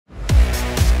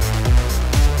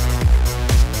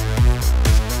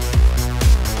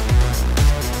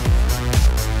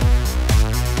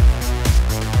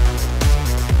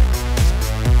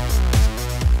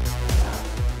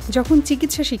যখন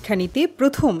চিকিৎসা শিক্ষা নিতে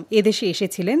প্রথম এদেশে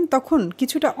এসেছিলেন তখন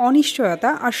কিছুটা অনিশ্চয়তা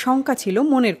আর শঙ্কা ছিল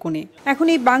মনের কোণে। এখন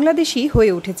এই বাংলাদেশই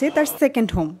হয়ে উঠেছে তার সেকেন্ড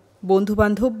হোম।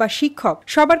 বন্ধুবান্ধব বা শিক্ষক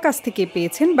সবার কাছ থেকে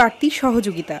পেয়েছেন বাড়তি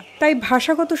সহযোগিতা। তাই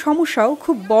ভাষাগত সমস্যাও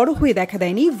খুব বড় হয়ে দেখা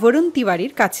দেয়নি বরুণ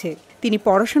তিওয়ারির কাছে। তিনি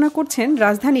পড়াশোনা করছেন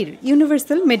রাজধানীর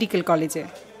ইউনিভার্সাল মেডিকেল কলেজে।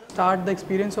 Start the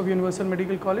experience of Universal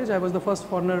Medical College. I was the first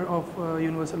foreigner of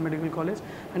Universal Medical College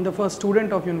and the first student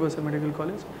of Universal Medical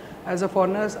College. As a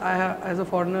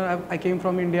foreigner, I came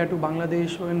from India to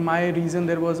Bangladesh. In my region,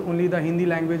 there was only the Hindi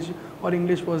language or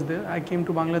English was there. I came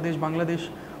to Bangladesh.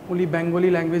 Only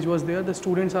Bengali language was there. The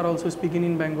students are also speaking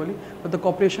in Bengali, but the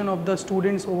cooperation of the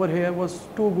students over here was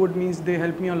too good. Means they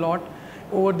helped me a lot.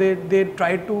 Over there, they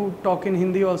tried to talk in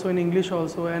Hindi also, in English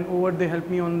also, and over they helped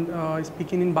me on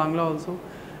speaking in Bangla also.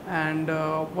 And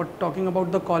talking about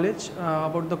the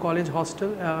college hostel,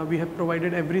 we have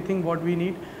provided everything what we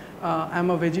need. I'm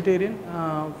a vegetarian.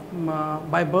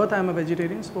 By birth, I'm a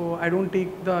vegetarian, so I don't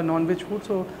take the non-veg food.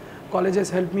 So college has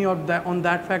helped me on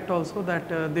that fact also, that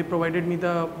they provided me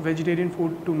the vegetarian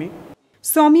food to me.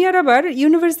 সমিয়ার আবার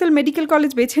universal medical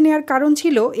college বেছে নেওয়ার কারণ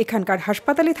ছিল এখানকার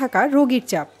হাসপাতালে থাকা রোগীর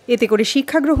চাপ। এতে করে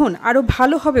শিক্ষা গ্রহণ আরও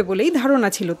ভালো হবে বলেই ধারণা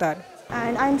ছিল তার।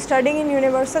 And I'm studying in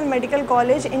Universal Medical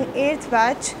College in 8th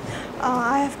batch.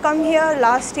 I have come here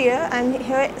last year and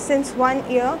here since 1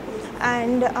 year,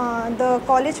 and the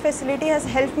college facility has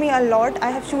helped me a lot. I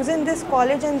have chosen this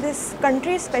college and this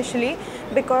country especially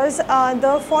because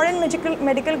the foreign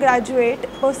medical graduate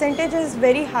percentage is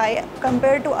very high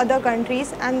compared to other countries,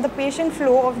 and the patient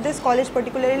flow of this college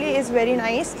particularly is very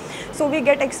nice. So we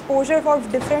get exposure for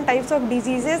different types of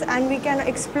diseases and we can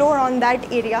explore on that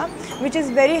area, which is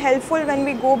very helpful when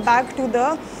we go back to the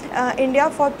India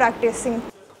for practicing.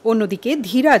 অন্যদিকে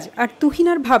ধীরাজ আর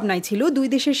তুহিনার ভাবনায় ছিল দুই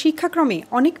দেশের শিক্ষাক্রমে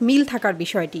অনেক মিল থাকার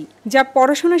বিষয়টি, যা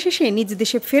পড়াশোনা শেষে নিজ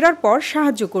দেশে ফেরার পর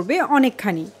সাহায্য করবে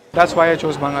অনেকখানি। That's why I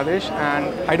chose Bangladesh, and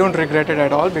I don't regret it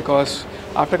at all because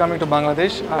after coming to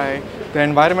Bangladesh, the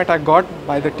environment I got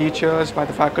by the teachers, by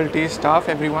the faculty, staff,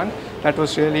 everyone, that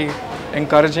was really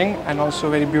encouraging and also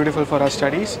very beautiful for our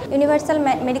studies. Universal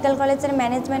Medical College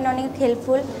management অনেক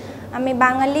helpful. আমি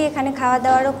বাঙালি, এখানে খাওয়া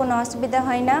দাওয়ারও কোনো অসুবিধা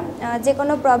হয় না। যে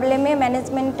কোনো প্রবলেমে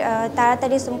ম্যানেজমেন্ট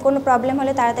তাড়াতাড়ি, কোনো প্রবলেম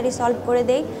হলে তাড়াতাড়ি সলভ করে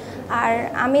দেয়। আর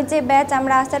আমি যে ব্যাচ,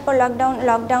 আমরা আসার পর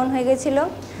লকডাউন হয়ে গেছিলো,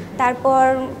 তারপর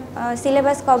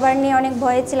সিলেবাস কভার নিয়ে অনেক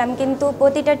ভয়ে ছিলাম, কিন্তু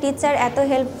প্রতিটা টিচার এত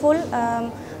হেল্পফুল,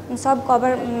 সব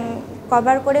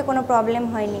কভার করে কোনো প্রবলেম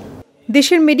হয়নি।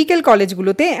 দেশের মেডিকেল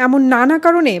কলেজগুলোতে এমন নানা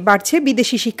কারণে বাড়ছে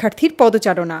বিদেশি শিক্ষার্থীর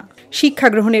পদচারণা। শিক্ষা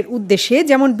গ্রহণের উদ্দেশ্যে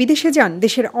যেমন বিদেশে যান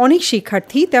দেশের অনেক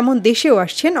শিক্ষার্থী, তেমন দেশেও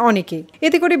আসছেন অনেকে।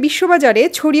 এতে করে বিশ্ববাজারে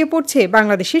ছড়িয়ে পড়ছে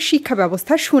বাংলাদেশের শিক্ষা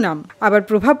ব্যবস্থার সুনাম, আবার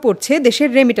প্রভাব পড়ছে দেশের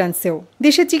রেমিট্যান্সেও।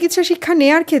 দেশে চিকিৎসা শিক্ষা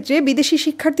নেয়ার ক্ষেত্রে বিদেশি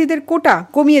শিক্ষার্থীদের কোটা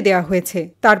কমিয়ে দেওয়া হয়েছে,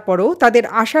 তারপরও তাদের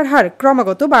আসার হার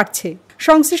ক্রমাগত বাড়ছে।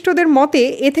 সংশ্লিষ্টদের মতে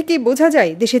এ থেকেই বোঝা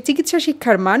যায় দেশের চিকিৎসা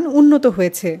শিক্ষার মান উন্নত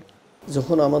হয়েছে।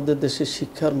 যখন আমাদের দেশের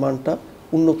শিক্ষার মানটা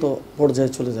উন্নত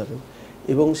পর্যায়ে চলে যাবে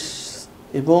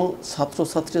এবং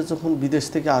ছাত্রছাত্রীরা যখন বিদেশ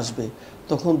থেকে আসবে,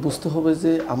 তখন বুঝতে হবে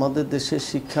যে আমাদের দেশের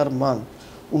শিক্ষার মান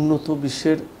উন্নত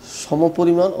বিশ্বের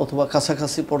সমপরিমাণ অথবা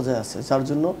কাছাকাছি পর্যায়ে আছে, যার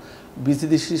জন্য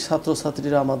বিদেশি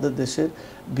ছাত্রছাত্রীরা আমাদের দেশের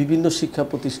বিভিন্ন শিক্ষা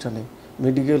প্রতিষ্ঠানে,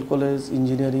 মেডিকেল কলেজ,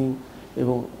 ইঞ্জিনিয়ারিং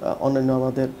এবং অন্যান্য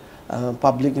আমাদের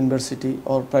পাবলিক ইউনিভার্সিটি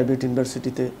ও প্রাইভেট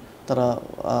ইউনিভার্সিটিতে তারা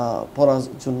পড়ার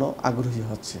জন্য আগ্রহী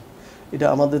হচ্ছে। এটা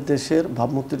আমাদের দেশের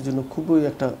ভাবমূর্তির জন্য খুবই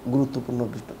একটা গুরুত্বপূর্ণ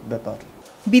ব্যাপার।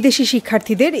 বিদেশি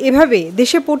শিক্ষার্থীদের এভাবে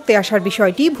দেশে পড়তে আসার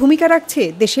বিষয়টি ভূমিকা রাখছে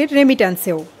দেশের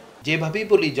রেমিট্যান্সেও। যেভাবেই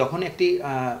বলি, যখন একটি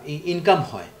ইনকাম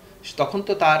হয় তখন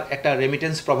তো তার একটা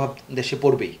রেমিটেন্স প্রভাব দেশে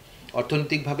পড়বেই।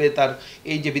 অর্থনৈতিকভাবে তার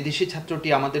এই যে বিদেশি ছাত্রটি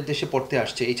আমাদের দেশে পড়তে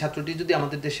আসছে, এই ছাত্রটি যদি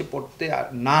আমাদের দেশে পড়তে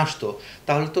না আসতো,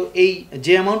 তাহলে তো এই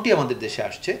যে অ্যামাউন্টটি আমাদের দেশে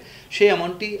আসছে সেই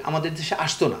অ্যামাউন্টটি আমাদের দেশে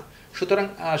আসতো না। সুতরাং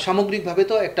সামগ্রিকভাবে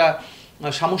তো একটা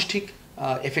সামষ্টিক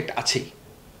এফেক্ট আছেই।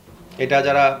 এটা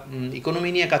যারা ইকোনমি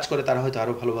নিয়ে কাজ করে তারা হয়তো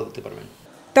আরও ভালো বলতে পারবেন।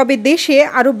 তবে দেশে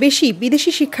আরও বেশি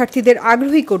বিদেশি শিক্ষার্থীদের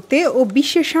আগ্রহী করতে ও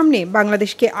বিশ্বের সামনে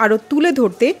বাংলাদেশকে আরও তুলে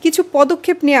ধরতে কিছু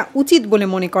পদক্ষেপ নেওয়া উচিত বলে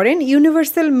মনে করেন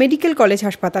ইউনিভার্সাল মেডিকেল কলেজ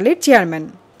হাসপাতালের চেয়ারম্যান।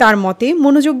 তার মতে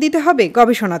মনোযোগ দিতে হবে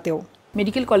গবেষণাতেও।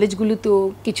 মেডিকেল কলেজগুলোতেও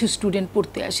কিছু স্টুডেন্ট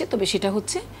পড়তে আসে, তবে সেটা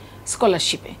হচ্ছে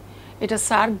স্কলারশিপে। এটা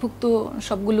সার্কভুক্ত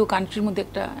সবগুলো কান্ট্রির মধ্যে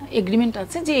একটা এগ্রিমেন্ট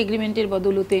আছে, যে এগ্রিমেন্টের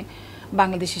বদৌলতে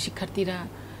বাংলাদেশের শিক্ষার্থীরা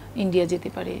ইন্ডিয়া যেতে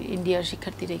পারে, ইন্ডিয়ার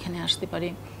শিক্ষার্থীরা এখানে আসতে পারে,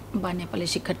 বা নেপালের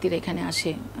শিক্ষার্থীরা এখানে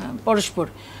আসে পরস্পর।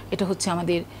 এটা হচ্ছে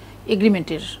আমাদের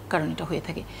এগ্রিমেন্টের কারণে এটা হয়ে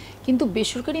থাকে। কিন্তু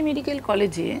বেসরকারি মেডিকেল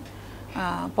কলেজে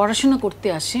পড়াশোনা করতে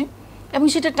আসে এবং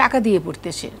সেটা টাকা দিয়ে পড়তে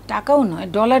আসে, টাকাও নয়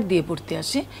ডলার দিয়ে পড়তে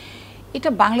আসে। এটা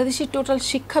বাংলাদেশের টোটাল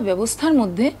শিক্ষা ব্যবস্থার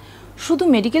মধ্যে শুধু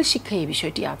মেডিকেল শিক্ষা এই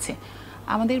বিষয়টি আছে।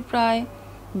 আমাদের প্রায়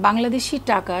বাংলাদেশি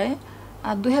টাকায়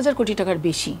 2000 কোটি টাকার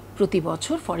বেশি প্রতি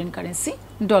বছর ফরেন কারেন্সি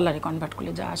ডলারে কনভার্ট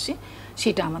করলে যা আসে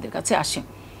সেটা আমাদের কাছে আসে।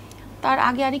 তার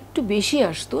আগে আর একটু বেশি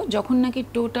আসতো যখন নাকি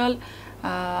টোটাল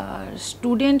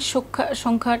স্টুডেন্ট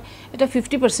সংখ্যার এটা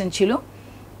 50% ছিল।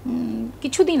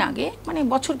 কিছুদিন আগে মানে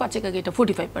বছর 5 আগে এটা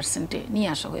 45%-এ নিয়ে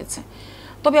আসা হয়েছে।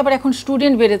 তবে আবার এখন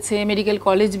স্টুডেন্ট বেড়েছে, মেডিকেল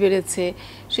কলেজ বেড়েছে,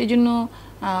 সেই জন্য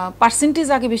পার্সেন্টেজ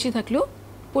আগে বেশি থাকলেও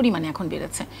পরিমাণে এখন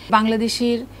বেড়েছে।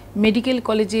 বাংলাদেশের মেডিকেল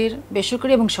কলেজের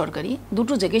বেসরকারি এবং সরকারি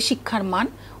দুটো জায়গায় শিক্ষার মান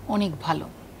অনেক ভালো,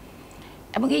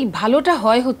 এবং এই ভালোটা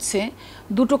হয় হচ্ছে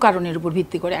দুটো কারণের উপর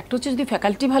ভিত্তি করে। একটা হচ্ছে যদি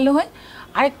ফ্যাকাল্টি ভালো হয়,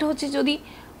 আরেকটা হচ্ছে যদি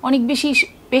অনেক বেশি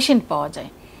পেশেন্ট পাওয়া যায়।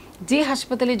 যে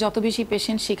হাসপাতালে যত বেশি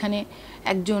পেশেন্ট, সেখানে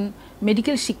একজন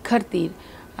মেডিকেল শিক্ষার্থীর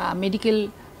মেডিকেল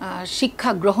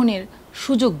শিক্ষা গ্রহণের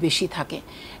সুযোগ বেশি থাকে।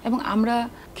 এবং আমরা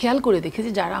খেয়াল করে দেখেছি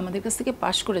যারা আমাদের কাছ থেকে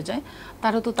পাশ করে যায়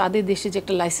তারা তো তাদের দেশে যে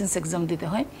একটা লাইসেন্স এক্সাম দিতে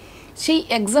হয়, সেই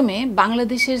এক্সামে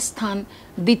বাংলাদেশের স্থান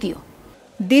দ্বিতীয়।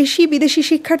 দেশি বিদেশি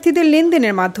শিক্ষার্থীদের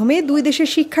লেনদেনের মাধ্যমে দুই দেশের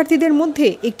শিক্ষার্থীদের মধ্যে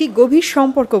একটি গভীর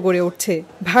সম্পর্ক গড়ে উঠছে।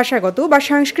 ভাষাগত বা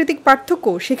সাংস্কৃতিক পার্থক্য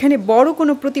সেখানে বড়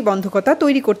কোনো প্রতিবন্ধকতা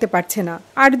তৈরি করতে পারছে না।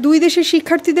 আর দুই দেশের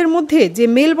শিক্ষার্থীদের মধ্যে যে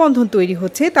মেলবন্ধন তৈরি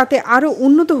হচ্ছে তাতে আরও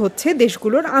উন্নত হচ্ছে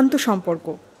দেশগুলোর আন্তঃসম্পর্ক।